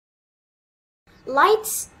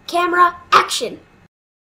Lights, camera, action!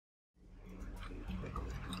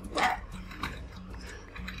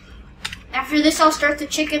 After this, I'll start the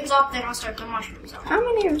chickens up, then I'll start the mushrooms up. How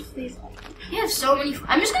many of these? You have so many.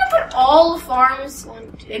 I'm just gonna put all the farms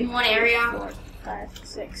in one area. 4, 5,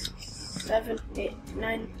 6, 7, 8,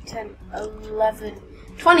 9, 10, 11,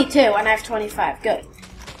 22, and I have 25. Good.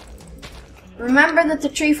 Remember that the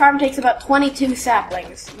tree farm takes about 22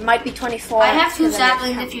 saplings. Might be 24. I have 2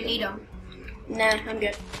 saplings if you need them. Nah, I'm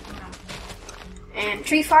good. And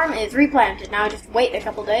tree farm is replanted. Now just wait a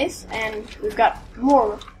couple days, and we've got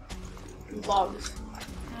more logs.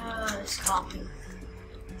 It's copy.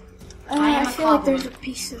 I feel like there's a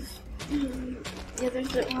piece of... yeah,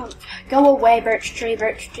 there's a... Well, go away, birch tree.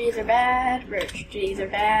 Birch trees are bad. Birch trees are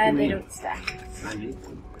bad. They don't stack.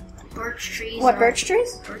 Birch trees. What, birch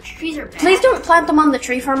trees? Birch trees are bad. Please don't plant them on the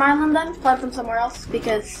tree farm island then. Plant them somewhere else,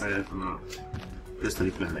 because... I don't know. Just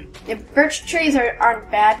replanting. Yeah, birch trees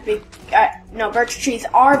aren't bad. No, birch trees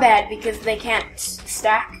are bad because they can't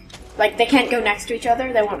stack. Like, they can't go next to each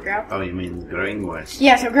other. They won't grow. Oh, you mean growing-wise?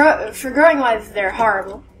 Yeah, so for growing-wise, they're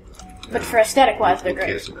horrible. But for aesthetic-wise, they're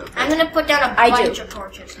great. I'm gonna put down a bunch of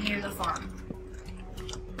torches near the farm.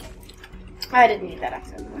 I didn't need that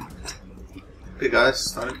accent. Okay, guys,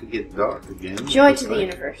 it's starting to get dark again. Joy to the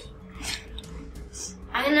universe.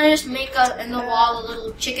 I'm gonna just make in the wall a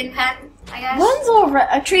little chicken pen, I guess.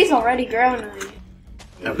 A tree's already grown.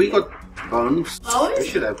 Have we got bones? Bones? We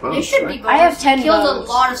should have bones. There should right? be bones. I have 10 Killed bones.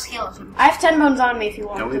 a lot of skeletons. I have 10 bones on me if you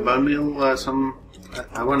want. Can we bone meal some?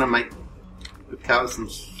 I want to make the cows and...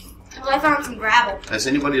 Well, I found some gravel. Has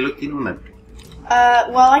anybody looked in on them?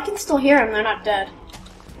 Well, I can still hear them. They're not dead.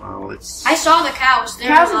 Well, it's... I saw the cows. They're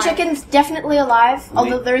Cows alive. and chickens definitely alive,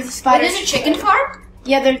 although there's a spider. Wait, there's a chicken farm?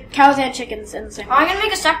 Yeah, there's cows and chickens in the same Oh, I'm gonna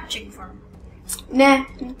make a separate chicken farm. Nah,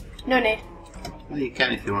 no need. Well, you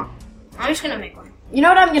can if you want. I'm just gonna make one. You know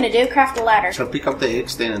what I'm gonna do? Craft a ladder. So pick up the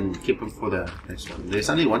eggs then and keep them for the next one. There's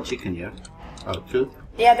only 1 chicken here. Oh, 2?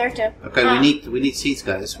 Yeah, there too. Okay, we need seeds,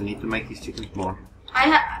 guys. We need to make these chickens more.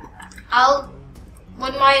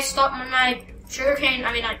 When my sugarcane,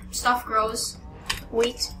 stuff grows.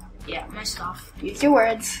 Wheat. Yeah, my stuff. Use your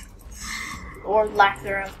words. Or lack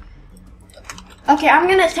thereof. Okay, I'm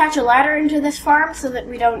gonna attach a ladder into this farm so that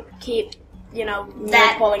we don't keep,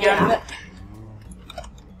 wood pulling out of it.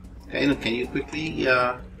 Okay, now can you quickly,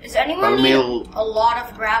 Does anyone need a lot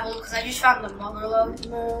of gravel? Because I just found the mugger load.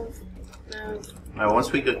 Move.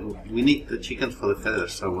 once we need the chickens for the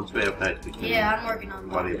feathers, so once we have that, we can... Yeah, I'm working on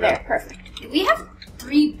that. There, perfect. Do we have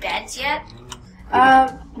 3 beds yet?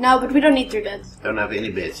 No, but we don't need 3 beds. Don't have any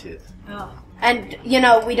beds yet. Oh. And,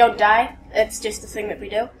 we don't die. It's just a thing that we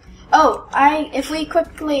do. Oh, I can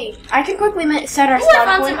quickly set our spawn I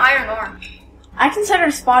found point. some iron ore. I can set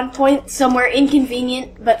our spawn point somewhere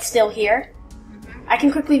inconvenient, but still here. I can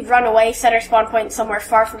quickly run away, set our spawn point somewhere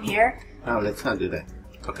far from here. Oh, let's not do that.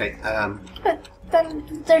 Okay, But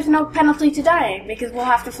then there's no penalty to dying, because we'll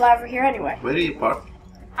have to fly over here anyway. where are you parked?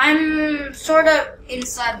 I'm sort of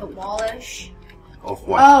inside the wall-ish. Of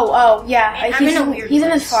what? Oh, yeah. I'm in a weird He's in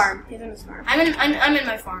place. his farm. He's in his farm. I'm in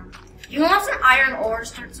my farm. You want some iron ore to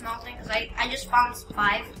start smelting? Because I just found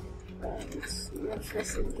 5. This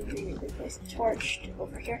inconveniently placed torched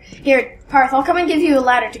over here. Here, Parth, I'll come and give you a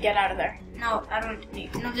ladder to get out of there. No, I don't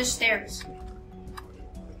need. No, there's stairs.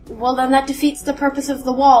 Well, then that defeats the purpose of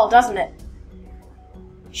the wall, doesn't it?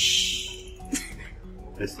 Shh.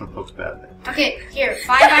 Let's not talk about that. Okay, here,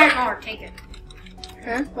 5 iron ore. Take it.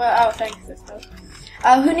 Huh? Well, oh, thanks, I suppose.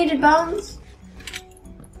 Who needed bones?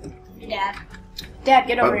 Your dad. Dad,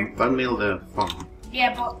 get over here. Bone meal the farm.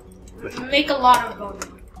 Yeah, but make a lot of bone.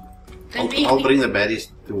 I'll bring the baddies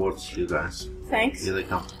towards you guys. Thanks. Here they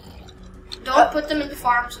come. Don't put them in the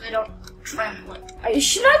farm so they don't tremble.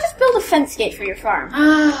 Should I just build a fence gate for your farm?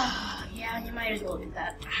 Yeah, you might as well do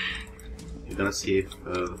that. You're gonna see if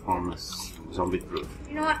the farm is zombie-proof.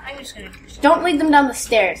 You know what? I'm just gonna do something. Don't lead them down the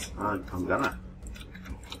stairs. I'm gonna.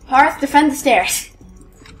 Parth, defend the stairs.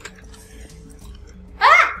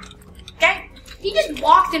 Ah! Dang, he just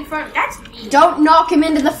walked in front of me. That's me. Don't knock him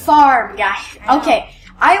into the farm, guy. Okay,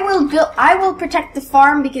 I will protect the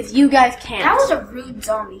farm because you guys can't. That was a rude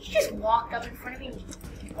zombie. He just walked up in front of me.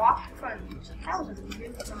 Walked in front of me. That was a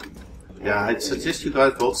rude zombie. Yeah, I'd suggest you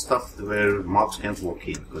guys build stuff where mobs can't walk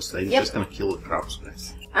in, because they're just gonna kill the crops,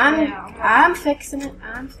 guys. I'm fixing it.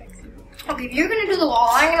 I'm fixing it. Okay, if you're gonna do the wall,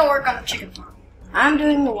 I'm gonna work on the chicken farm. I'm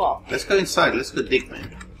doing the wall. Let's go inside. Let's go dig,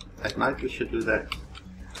 man. At night we should do that.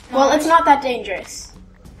 Well, it's not that dangerous,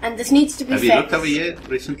 and this needs to be Have fixed. you looked over here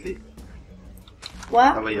recently?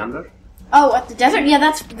 What? Over yonder? Oh, at the desert? Yeah,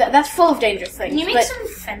 that's full of dangerous things. Can you make but- some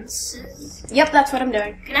fences? Yep, that's what I'm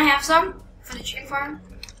doing. Can I have some? For the chicken farm?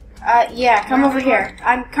 Yeah, come Where over we here.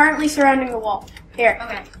 I'm currently surrounding the wall. Here.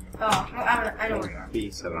 Okay. Oh, I know where you are.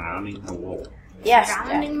 Be surrounding the wall. Yes.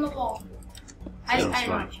 Surrounding the wall. I Sounds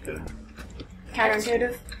know. like.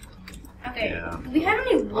 Counterintuitive. Okay. Yeah. Do we have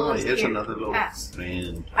any Oh, wolves here's here? another little Pass.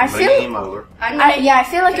 friend. I Bring feel- him over. Yeah, I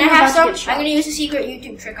feel like Can I'm I have about some? to get shot. I'm gonna use a secret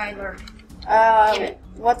YouTube trick I learned. Give it.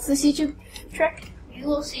 What's this YouTube trick? You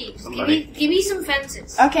will see. Somebody. Give me some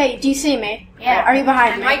fences. Okay, do you see me? Yeah. Are you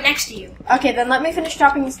behind I'm me? right next to you. Okay, then let me finish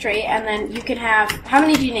chopping this tree, and then you can have. How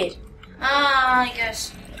many do you need? I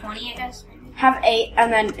guess 20. I guess. Maybe. Have 8,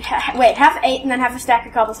 and then wait. Have 8, and then have a stack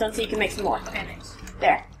of cobblestone so you can make some more. Okay, nice.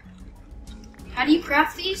 There, How do you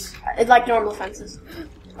craft these? like normal fences.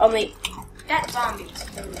 Only, That zombies.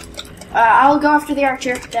 I'll go after the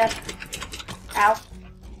archer. Dead. Ow.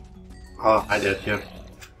 Oh, I did, yeah.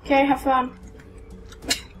 Okay, have fun.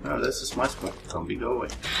 Oh, this is my spot. Zombie, go away.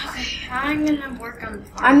 Okay, I'm gonna work on the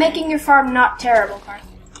farm. I'm making your farm not terrible, Parth.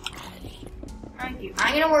 Thank you.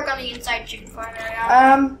 I'm gonna work on the inside chicken farm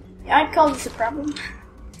area. I'd call this a problem.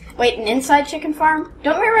 Wait, an inside chicken farm?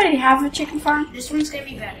 Don't we already have a chicken farm? This one's gonna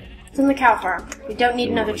be better. It's in the cow farm. We don't need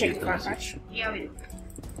another Oh, chicken you farm, guys. Parth. Yeah, we do.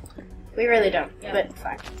 We really don't, Yeah. but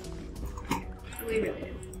fine. We really do.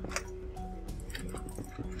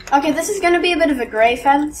 Okay, this is gonna be a bit of a gray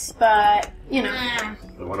fence, but, you know.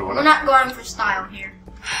 So what We're not going for style here.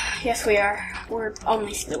 Yes, we are. We're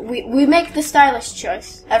only we make the stylish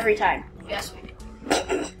choice every time. Yes, we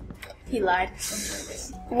do. He lied.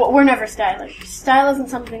 We're never stylish. Style isn't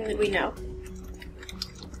something that we know.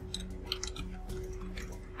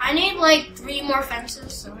 I need like 3 more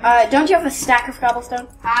fences. So Don't you have a stack of cobblestone?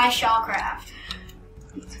 I shall craft.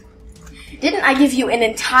 Didn't I give you an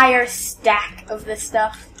entire stack of this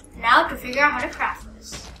stuff? Now to figure out how to craft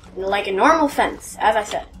this. Like a normal fence, as I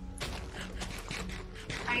said.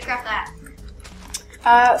 How do you craft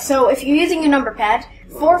that? So if you're using a number pad,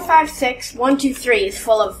 4, 5, 6, 1, 2, 3 is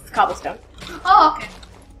full of cobblestone. Oh, okay.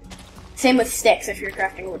 Same with sticks if you're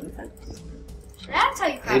crafting a wooden fence. That's how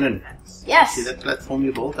you craft Ayden, a fence. Yes. see that platform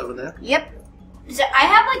you built over there? Yep. I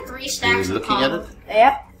have like 3 Are stacks you of looking at cobble. it?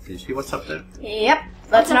 Yep. Can you see what's up there? Yep.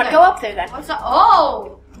 Let's What's not up go there? up there then. What's up?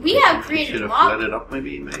 Oh, we have You should created have mob. flooded up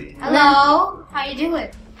maybe. Hello, how you doing?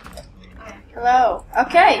 Okay. Hello.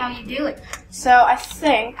 Okay. How you doing? So I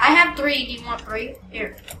think. I have 3. Do you want 3?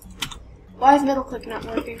 Here. Why is middle click not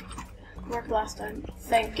working? Worked last time.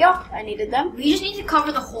 Thank you. I needed them. We just need to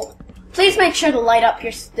cover the hole. Please make sure to light up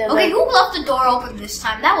your. Okay, who left the door open this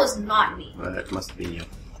time? That was not me. Well, that must be you.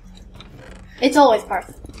 It's always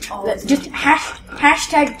Parth. Always. Just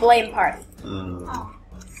hashtag blame Parth. Oh,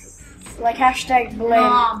 Like hashtag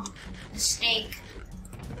blame. mistake.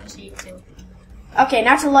 Mistake too. Okay,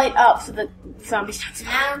 now to light up so that zombies don't.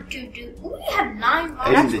 Now to do. Ooh, we have 9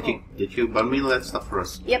 Ayden, bombs. did you bundle that stuff for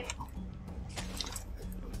us? Yep.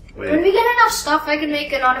 When Wait, we get enough stuff, I can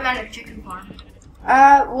make an automatic chicken farm.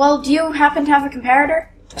 Well, do you happen to have a comparator?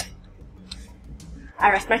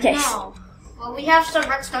 I rest my case. No. Well, we have some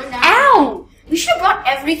redstone down. Ow! We should have brought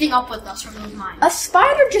everything up with us from those mines. A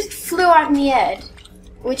spider just flew at me head,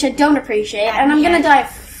 which I don't appreciate, At and I'm me gonna head.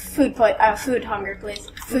 die of food hunger,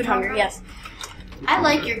 please. Food hunger, hunger? yes. I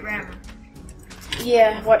like your grammar.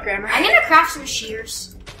 Yeah, what grammar? I'm gonna craft some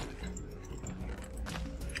shears.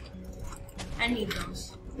 I need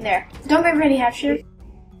those. There. Don't we already have shears?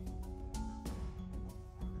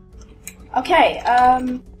 Okay,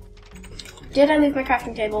 did I leave my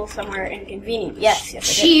crafting table somewhere inconvenient? Yes, yes I did.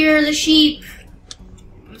 Shear the sheep.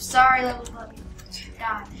 I'm sorry, little buddy.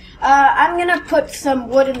 Die. I'm gonna put some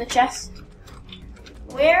wood in the chest.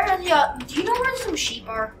 Where are the? Do you know where some sheep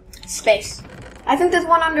are? Space. I think there's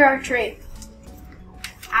one under our tree.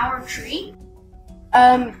 Our tree?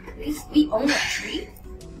 We own a tree?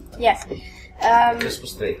 Yes.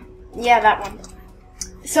 Christmas tree. Yeah, that one.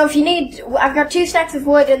 So if you need, I've got 2 stacks of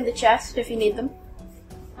wood in the chest if you need them.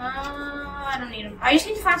 I don't need them. I just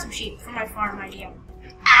need to find some sheep for my farm idea.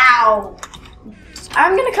 Ow!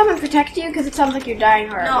 I'm gonna come and protect you because it sounds like you're dying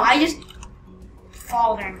horribly. No, I just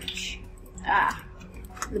fall damage. Ah,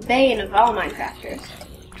 the bane of all Minecrafters.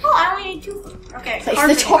 Oh, I only need 2. Okay, Place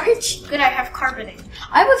carpeting. the torch. Good, I have carpeting.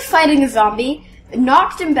 I was fighting a zombie,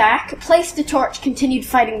 knocked him back, placed the torch, continued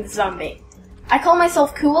fighting the zombie. I call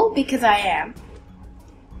myself cool because I am.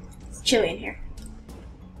 It's chilly in here.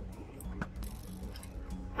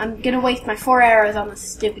 I'm gonna waste my 4 arrows on this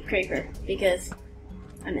stupid creeper because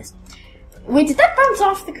I missed. Wait, did that bounce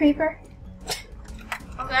off the creeper?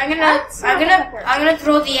 Okay, I'm That's not how that works. gonna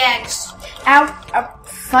throw the eggs. Ow! Oh,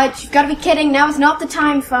 fudge! You've got to be kidding! Now is not the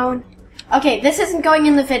time, phone. Okay, this isn't going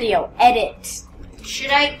in the video. Edit. Should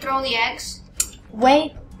I throw the eggs?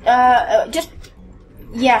 Wait. Just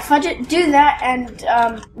Yeah, fudge it, do that, and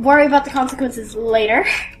worry about the consequences later.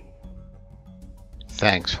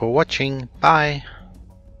 Thanks for watching. Bye.